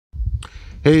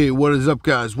Hey, what is up,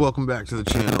 guys? Welcome back to the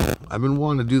channel. I've been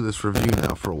wanting to do this review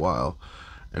now for a while,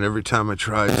 and every time I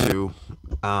tried to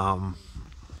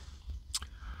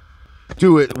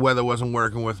do it, weather wasn't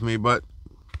working with me, but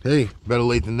hey, better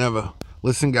late than never.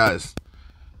 Listen, guys,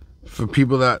 for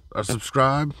people that are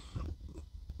subscribed,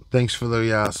 thanks for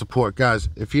the support. Guys,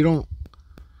 if you're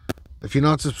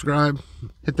not subscribed,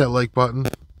 hit that like button,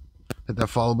 hit that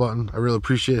follow button. I really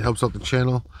appreciate it. Helps out the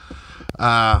channel.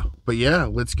 But yeah,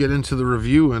 let's get into the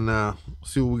review and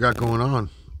see what we got going on.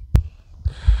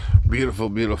 Beautiful,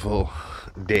 beautiful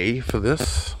day for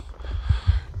this.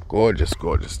 Gorgeous,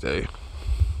 gorgeous day.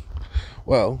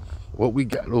 Well, what we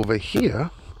got over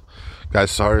here,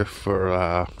 guys, sorry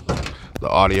for the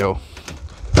audio.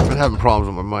 I've been having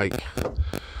problems with my mic,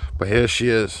 but here she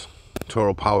is,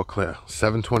 Toro powerclear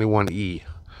 721E.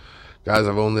 Guys,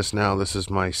 I've owned this now. This is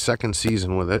my second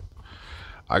season with it.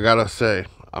 I gotta say,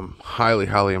 I'm highly,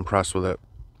 highly impressed with it.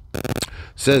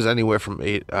 Says anywhere from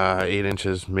 8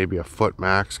 inches, maybe a foot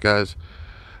max, guys.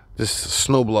 This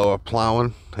snowblower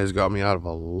plowing has got me out of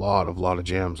a lot of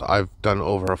jams. I've done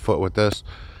over a foot with this.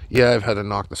 Yeah, I've had to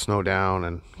knock the snow down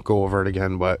and go over it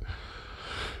again, but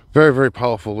very, very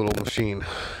powerful little machine.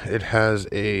 It has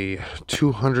a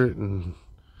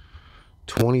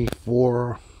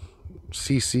 224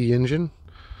 cc engine.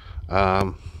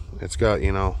 It's got,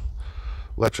 you know,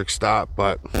 electric stop,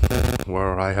 but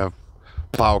where I have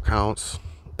plow counts,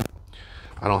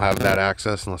 I don't have that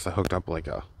access unless I hooked up like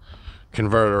a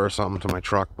converter or something to my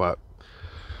truck. But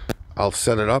I'll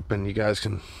set it up and you guys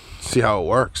can see how it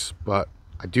works. But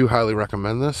I do highly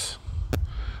recommend this.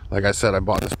 Like I said, I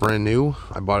bought this brand new.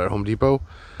 I bought it at Home Depot.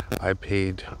 I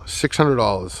paid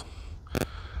 $600.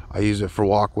 I use it for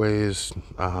walkways,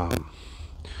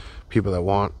 people that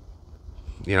want,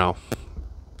 you know,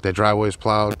 their driveways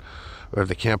plowed, or if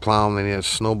they can't plow them, they need a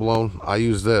snow blown. I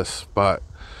use this, but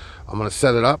I'm gonna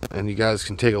set it up and you guys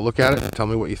can take a look at it and tell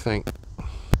me what you think.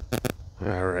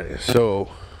 Alright, so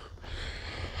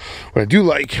what I do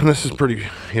like, and this is pretty,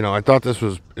 you know, I thought this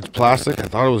was, it's plastic. I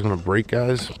thought it was gonna break,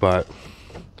 guys, but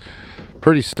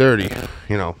pretty sturdy.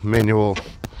 You know, manual,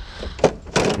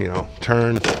 you know,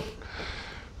 turn.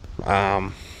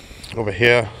 Over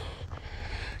here,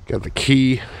 got the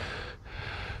key,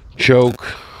 choke,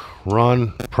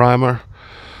 run, primer.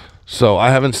 So I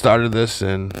haven't started this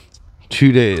in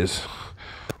 2 days.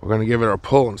 We're gonna give it a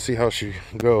pull and see how she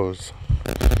goes.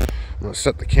 I'm gonna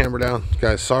set the camera down,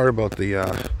 guys. Sorry about the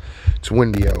it's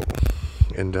windy out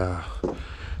and the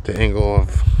angle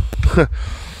of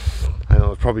I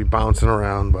know it's probably bouncing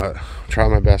around, but I'll try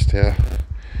my best here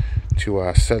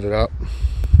to set it up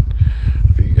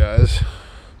for you guys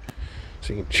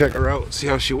so you can check her out and see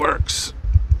how she works.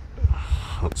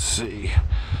 Let's see.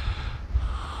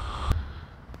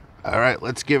 Alright,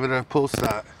 let's give it a pull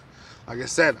start. Like I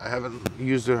said, I haven't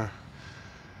used her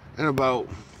in about a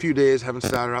few days, haven't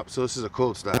started up, so this is a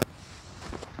cold start.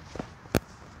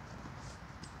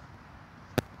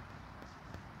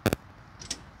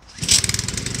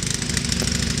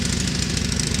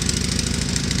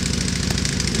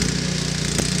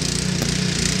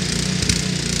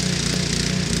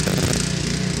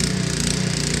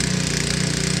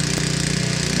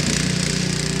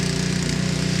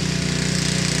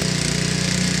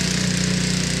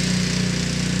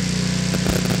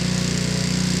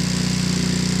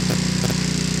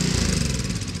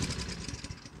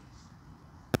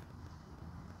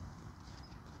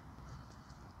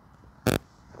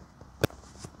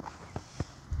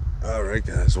 Alright,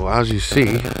 guys, well, as you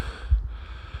see, it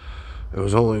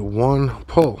was only one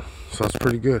pull, so that's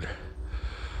pretty good.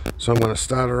 So I'm going to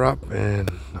start her up and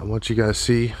I want you guys to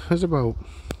see there's about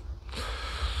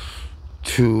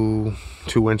two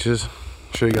inches.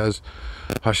 Show you guys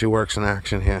how she works in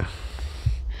action here.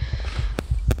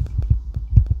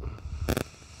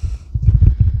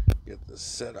 Get this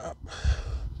set up.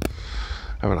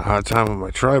 Having a hard time with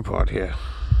my tripod here.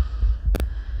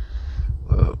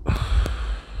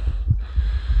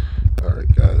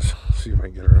 Alright, guys, let's see if I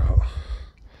can get her out.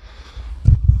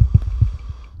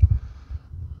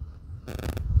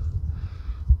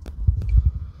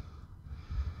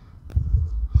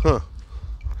 Huh.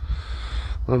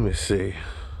 Let me see.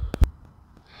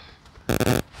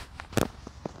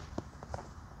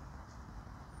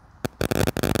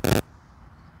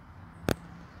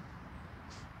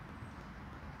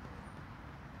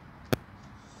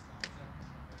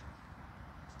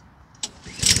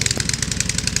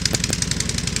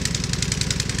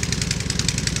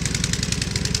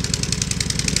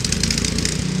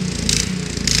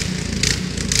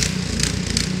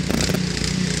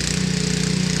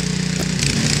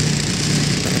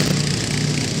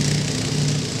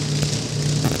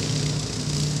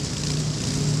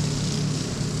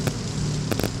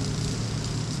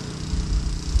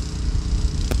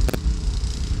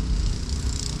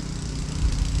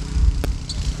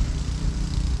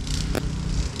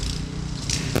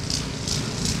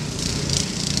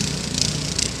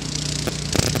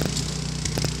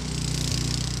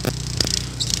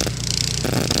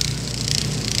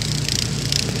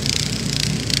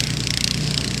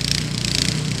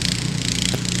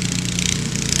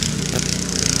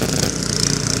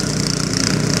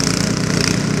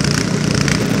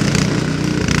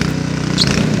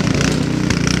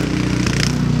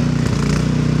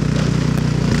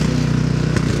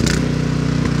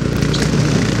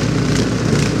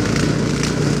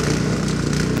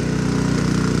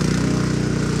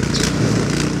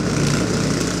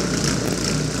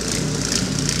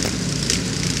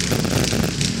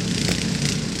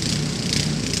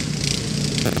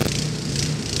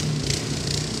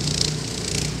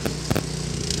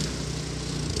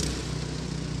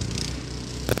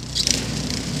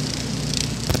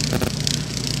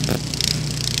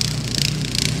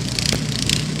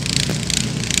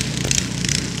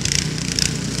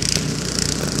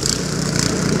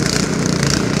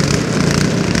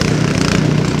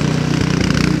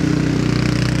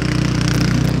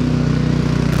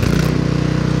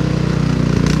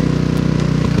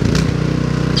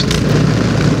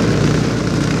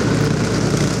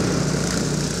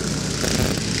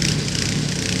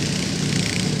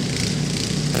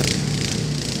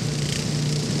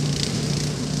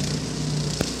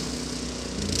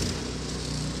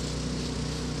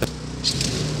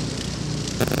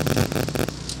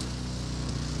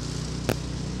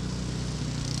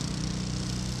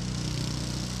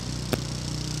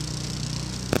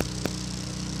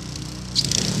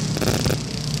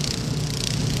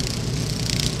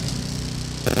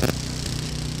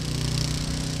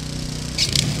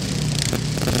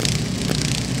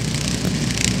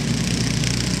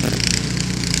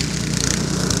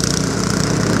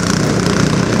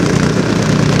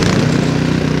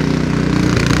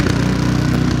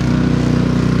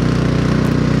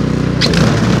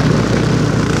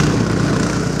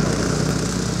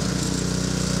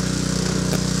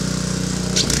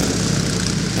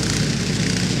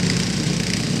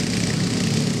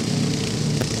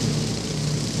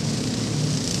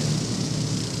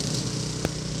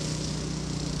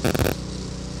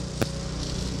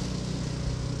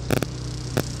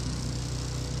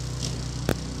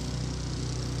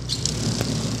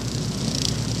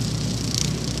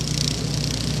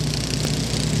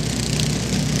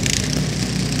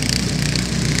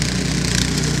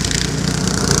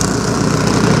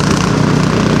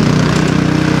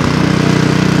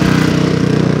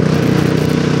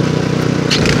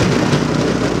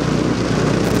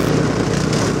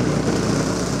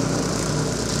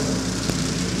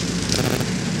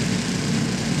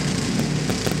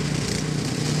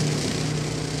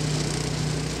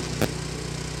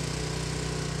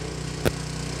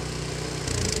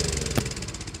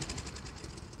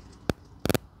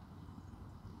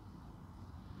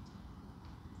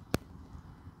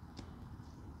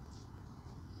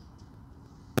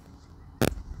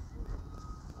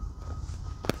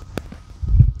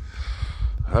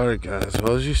 Alright guys,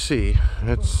 well, as you see,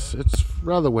 it's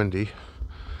rather windy,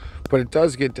 but it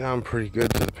does get down pretty good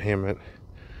to the pavement.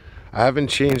 I haven't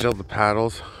changed out the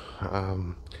paddles.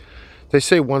 They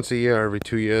say once a year, every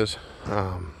 2 years.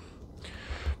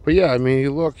 But yeah, I mean,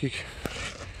 you look, you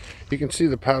can see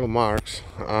the paddle marks.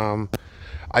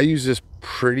 I use this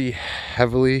pretty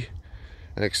heavily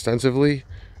and extensively,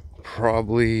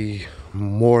 probably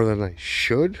more than I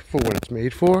should for what it's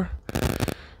made for.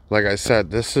 Like I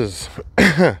said, this has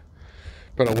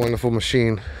been a wonderful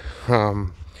machine.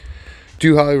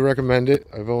 Do highly recommend it.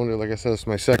 I've owned it, like I said, it's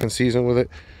my second season with it.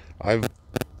 I've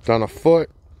done a foot,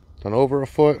 done over a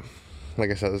foot.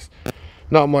 Like I said, there's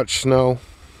not much snow,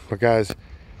 but guys,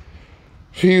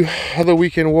 if you are the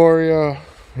weekend warrior,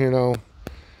 you know,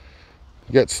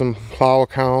 get some plow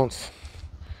accounts.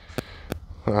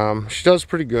 She does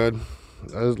pretty good.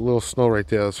 There's a little snow right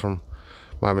there. That's from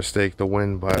my mistake, the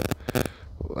wind, but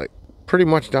like pretty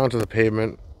much down to the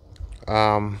pavement.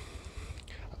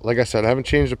 Like I said, I haven't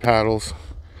changed the paddles,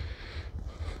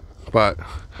 but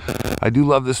I do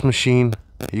love this machine.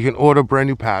 You can order brand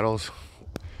new paddles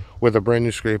with a brand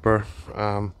new scraper,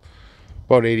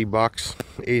 about 80 bucks,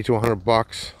 80 to 100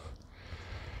 bucks.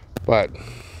 But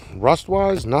rust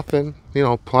wise, nothing. You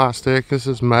know, plastic. This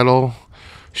is metal,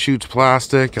 shoots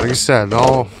plastic. Like I said,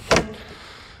 all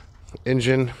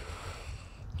engine.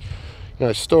 You know,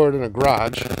 I store it in a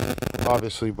garage,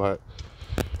 obviously, but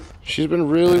she's been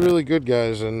really, really good,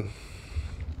 guys. And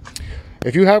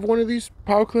if you have one of these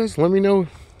power clears, let me know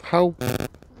how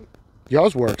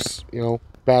yours works. You know,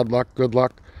 bad luck, good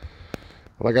luck.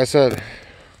 Like I said,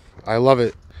 I love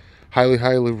it. Highly,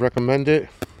 highly recommend it.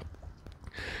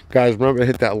 Guys, remember to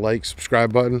hit that like,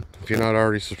 subscribe button if you're not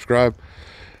already subscribed.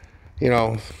 You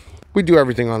know, we do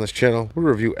everything on this channel. We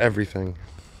review everything.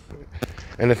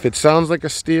 And if it sounds like a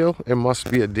steal, it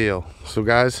must be a deal. So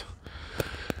guys,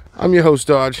 I'm your host,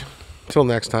 Dodge. Till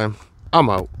next time, I'm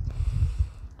out.